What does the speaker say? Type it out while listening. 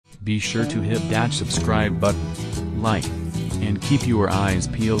Be sure to hit that subscribe button, like, and keep your eyes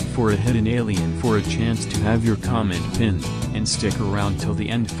peeled for a hidden alien for a chance to have your comment pinned, and stick around till the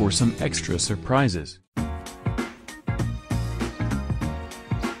end for some extra surprises.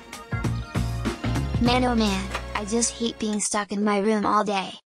 Man oh man, I just hate being stuck in my room all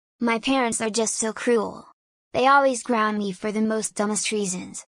day. My parents are just so cruel. They always ground me for the most dumbest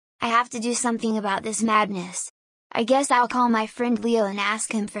reasons. I have to do something about this madness. I guess I'll call my friend Leo and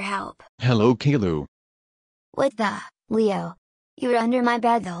ask him for help. Hello Caillou. What the, Leo? You were under my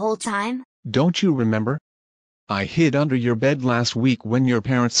bed the whole time? Don't you remember? I hid under your bed last week when your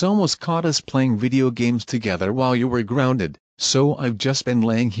parents almost caught us playing video games together while you were grounded, so I've just been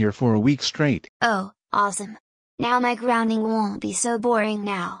laying here for a week straight. Oh, awesome. Now my grounding won't be so boring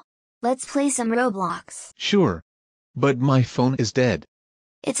now. Let's play some Roblox. Sure. But my phone is dead.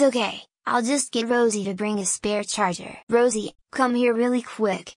 It's okay, I'll just get Rosie to bring a spare charger. Rosie, come here really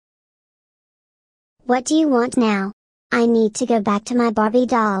quick. What do you want now? I need to go back to my Barbie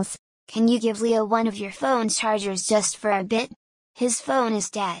dolls. Can you give Leo one of your phone's chargers just for a bit? His phone is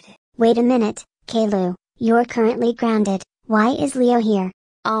dead. Wait a minute, Caillou, you're currently grounded. Why is Leo here?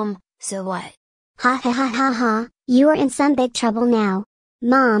 So what? Ha ha ha ha ha, you are in some big trouble now.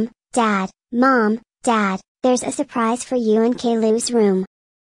 Mom, Dad, there's a surprise for you in Caillou's room.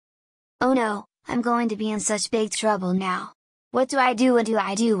 Oh no, I'm going to be in such big trouble now. What do I do? What do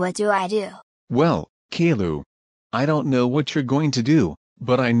I do? What do I do? Well, Caillou, I don't know what you're going to do,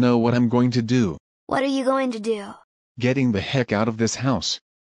 but I know what I'm going to do. What are you going to do? Getting the heck out of this house.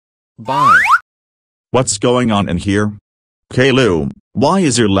 Bye. What's going on in here? Caillou, why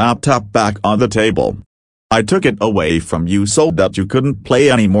is your laptop back on the table? I took it away from you so that you couldn't play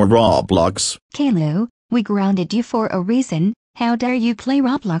any more Roblox. Caillou, we grounded you for a reason. How dare you play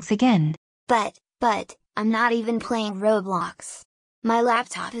Roblox again? But, I'm not even playing Roblox. My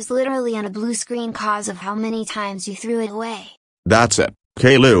laptop is literally on a blue screen cause of how many times you threw it away. That's it,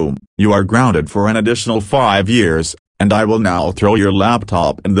 Caillou, you are grounded for an additional 5 years, and I will now throw your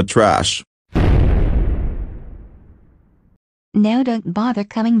laptop in the trash. Now don't bother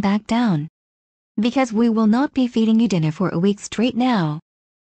coming back down. Because we will not be feeding you dinner for a week straight now.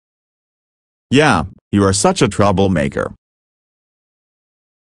 Yeah, you are such a troublemaker.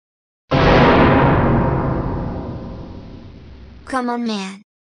 Come on man.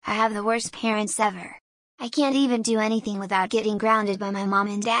 I have the worst parents ever. I can't even do anything without getting grounded by my mom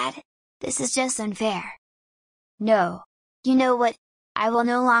and dad. This is just unfair. No. You know what? I will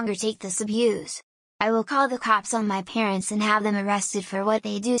no longer take this abuse. I will call the cops on my parents and have them arrested for what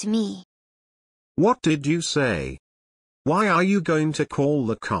they do to me. What did you say? Why are you going to call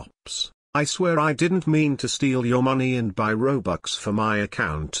the cops? I swear I didn't mean to steal your money and buy Robux for my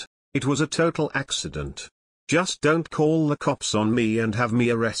account. It was a total accident. Just don't call the cops on me and have me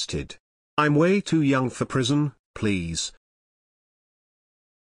arrested. I'm way too young for prison, please.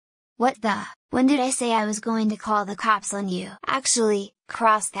 What the? When did I say I was going to call the cops on you? Actually,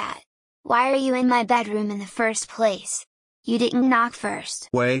 cross that. Why are you in my bedroom in the first place? You didn't knock first.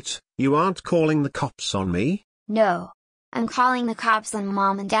 Wait, you aren't calling the cops on me? No. I'm calling the cops on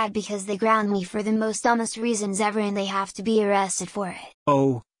mom and dad because they ground me for the most dumbest reasons ever and they have to be arrested for it.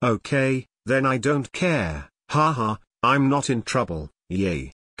 Oh, okay, then I don't care. Haha, I'm not in trouble,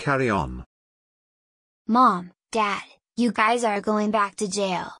 yay, carry on. Mom, Dad, you guys are going back to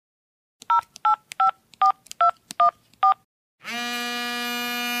jail.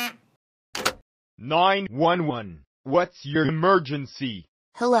 "911, what's your emergency?"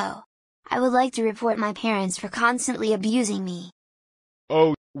 Hello. I would like to report my parents for constantly abusing me.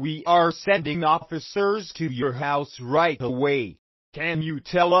 Oh, we are sending officers to your house right away. Can you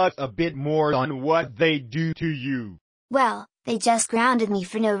tell us a bit more on what they do to you? Well, they just grounded me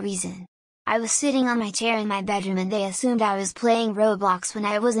for no reason. I was sitting on my chair in my bedroom and they assumed I was playing Roblox when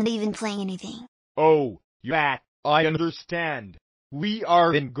I wasn't even playing anything. Oh, that, I understand. We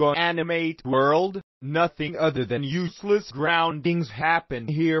are in GoAnimate world, nothing other than useless groundings happen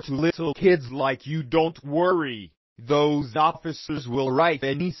here to little kids like you. Don't worry, those officers will arrive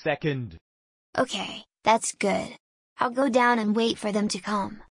any second. Okay, that's good. I'll go down and wait for them to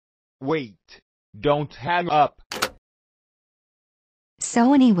come. Wait, don't hang up.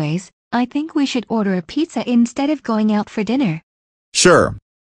 So anyways, I think we should order a pizza instead of going out for dinner. Sure.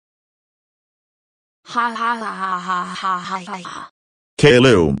 Ha ha ha ha ha ha ha ha ha.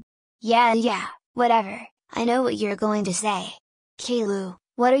 Caillou. Yeah, whatever, I know what you're going to say. Caillou,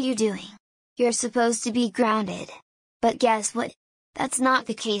 what are you doing? You're supposed to be grounded. But guess what? That's not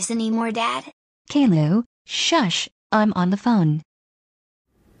the case anymore, Dad. Caillou, shush, I'm on the phone.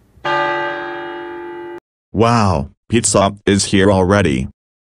 Wow, pizza is here already.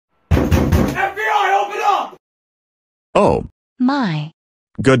 Oh, My.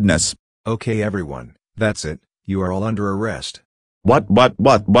 goodness. Okay everyone, that's it, you are all under arrest. What?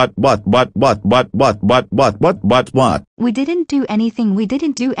 We didn't do anything, we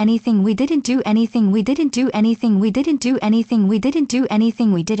didn't do anything, we didn't do anything, we didn't do anything, we didn't do anything, we didn't do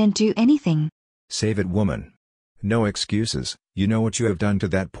anything, we didn't do anything. Save it woman. No excuses, you know what you have done to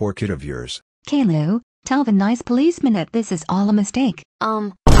that poor kid of yours. Caillou, tell the nice policeman that this is all a mistake.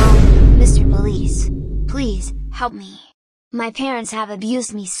 Mr. Police, please, help me. My parents have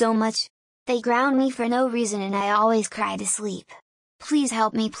abused me so much. They ground me for no reason and I always cry to sleep. Please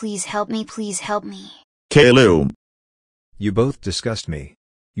help me, please help me, please help me. Caillou. You both disgust me.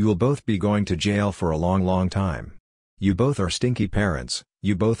 You will both be going to jail for a long time. You both are stinky parents,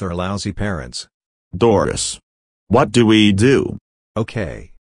 you both are lousy parents. Doris. What do we do?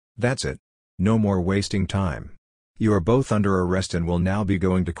 Okay. That's it. No more wasting time. You are both under arrest and will now be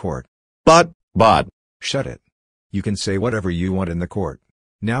going to court. But. Shut it. You can say whatever you want in the court.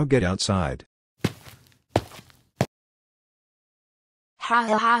 Now get outside. Ha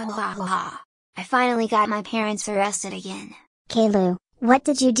ha ha ha ha. I finally got my parents arrested again. Caillou, what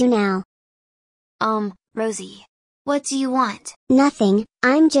did you do now? Rosie. What do you want? Nothing,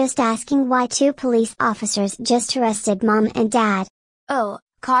 I'm just asking why 2 police officers just arrested Mom and Dad. Oh,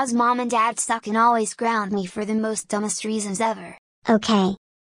 'cause Mom and Dad suck and always ground me for the most dumbest reasons ever. Okay.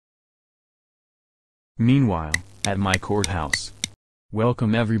 Meanwhile, at my courthouse.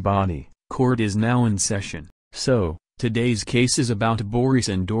 Welcome everybody, court is now in session. So, today's case is about Boris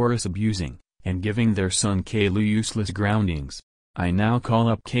and Doris abusing and giving their son Caillou useless groundings. I now call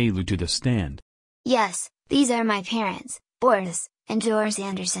up Caillou to the stand. Yes, these are my parents, Boris and Doris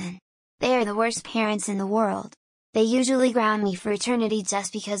Anderson. They are the worst parents in the world. They usually ground me for eternity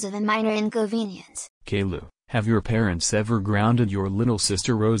just because of a minor inconvenience. Caillou, have your parents ever grounded your little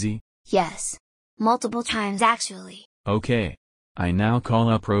sister Rosie? Yes. Multiple times actually. Okay. I now call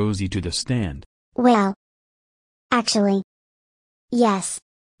up Rosie to the stand. Well. Actually. Yes.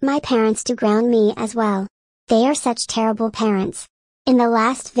 My parents do ground me as well. They are such terrible parents. In the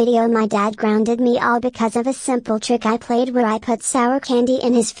last video my dad grounded me all because of a simple trick I played where I put sour candy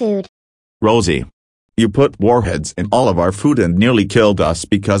in his food. Rosie. You put warheads in all of our food and nearly killed us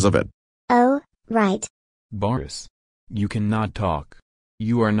because of it. Oh, right. Boris. You cannot talk.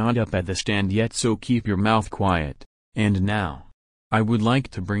 You are not up at the stand yet, so keep your mouth quiet. And now, I would like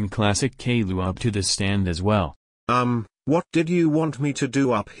to bring classic Caillou up to the stand as well. What did you want me to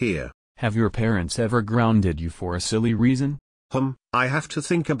do up here? Have your parents ever grounded you for a silly reason? I have to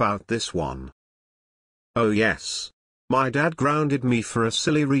think about this one. Oh yes. My dad grounded me for a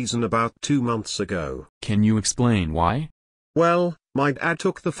silly reason about 2 months ago. Can you explain why? Well, my dad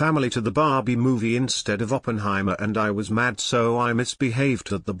took the family to the Barbie movie instead of Oppenheimer and I was mad, so I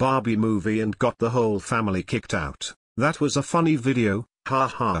misbehaved at the Barbie movie and got the whole family kicked out. That was a funny video, ha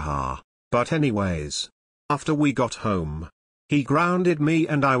ha ha. But anyways. After we got home, he grounded me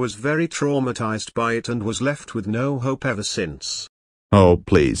and I was very traumatized by it and was left with no hope ever since. Oh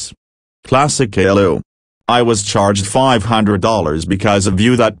please. Classic Caillou. I was charged $500 because of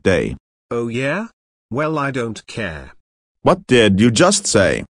you that day. Oh yeah? Well, I don't care. What did you just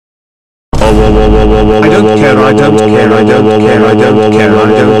say? I don't care, I don't care, I don't care, I don't care, I don't care,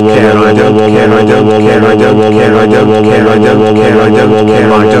 I don't care, I don't care, I don't care, I don't care, I don't care, I don't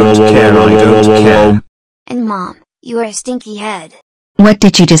care, I don't care, I don't care. And Mom, you are a stinky head. What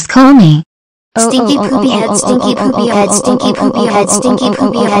did you just call me? Stinky poopy head, stinky poopy head, stinky poopy head, stinky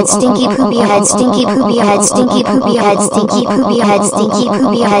poopy head, stinky poopy head, stinky poopy head, stinky poopy head, stinky poopy head, stinky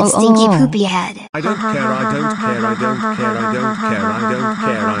poopy head, stinky poopy head. I don't care, I don't care, I don't care, I don't care, I don't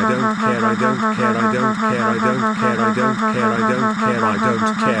care, I don't care, I don't care, I don't care, I don't care, I don't care, I don't care, I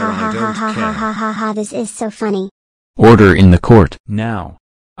don't care, I don't care. Ha ha ha, this is so funny. Order in the court. Now,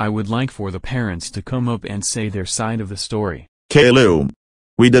 I would like for the parents to come up and say their side of the story. Caillou.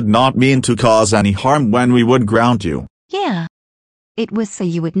 We did not mean to cause any harm when we would ground you. Yeah. It was so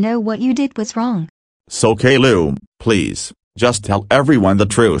you would know what you did was wrong. So Caillou, please, just tell everyone the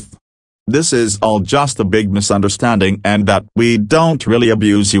truth. This is all just a big misunderstanding and that we don't really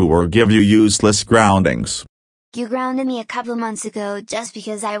abuse you or give you useless groundings. You grounded me a couple months ago just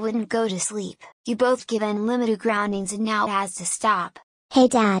because I wouldn't go to sleep. You both give unlimited groundings and now it has to stop. Hey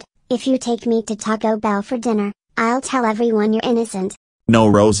Dad, if you take me to Taco Bell for dinner, I'll tell everyone you're innocent. No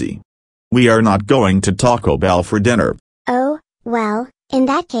Rosie. We are not going to Taco Bell for dinner. Oh, well, in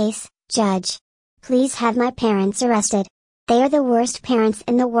that case, Judge. Please have my parents arrested. They are the worst parents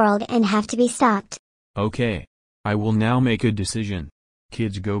in the world and have to be stopped. Okay. I will now make a decision.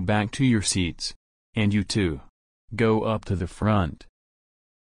 Kids, go back to your seats. And you too. Go up to the front.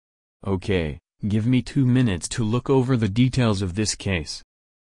 Okay, Give me 2 minutes to look over the details of this case.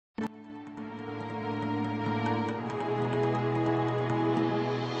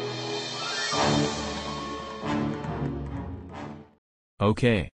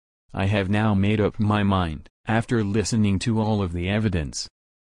 Okay. I have now made up my mind, after listening to all of the evidence.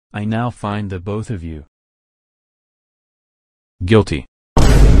 I now find the both of you guilty.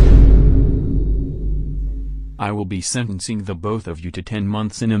 I will be sentencing the both of you to 10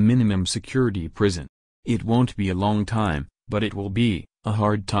 months in a minimum security prison. It won't be a long time, but it will be a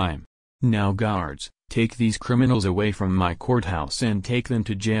hard time. Now guards, take these criminals away from my courthouse and take them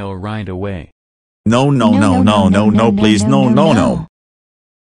to jail right away. No, please, no.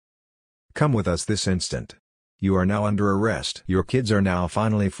 Come with us this instant. You are now under arrest. Your kids are now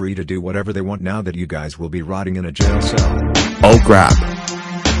finally free to do whatever they want now that you guys will be rotting in a jail cell. Oh crap.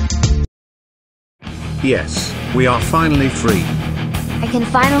 Yes, we are finally free. I can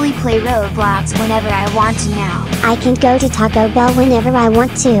finally play Roblox whenever I want to now. I can go to Taco Bell whenever I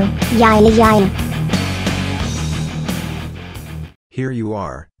want to. Yaya. Here you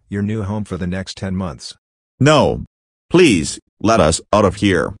are, your new home for the next 10 months. No. Please, let us out of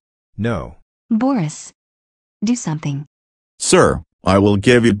here. No. Boris. Do something. Sir, I will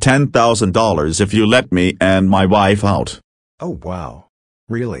give you $10,000 if you let me and my wife out. Oh wow.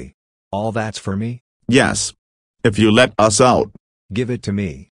 Really? All that's for me? Yes. If you let us out. Give it to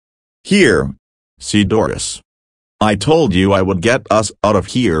me. Here. See Doris. I told you I would get us out of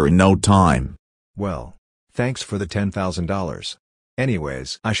here in no time. Well, thanks for the $10,000.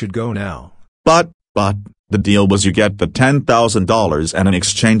 Anyways, I should go now. But, the deal was you get the $10,000 and in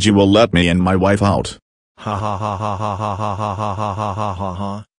exchange you will let me and my wife out. Ha ha ha ha ha ha ha ha ha ha ha ha ha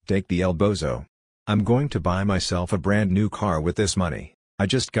ha. Take the elbozo. I'm going to buy myself a brand new car with this money. I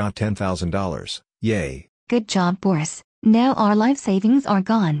just got $10,000. Yay. Good job, Boris. Now our life savings are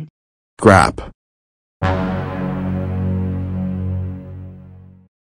gone. Crap.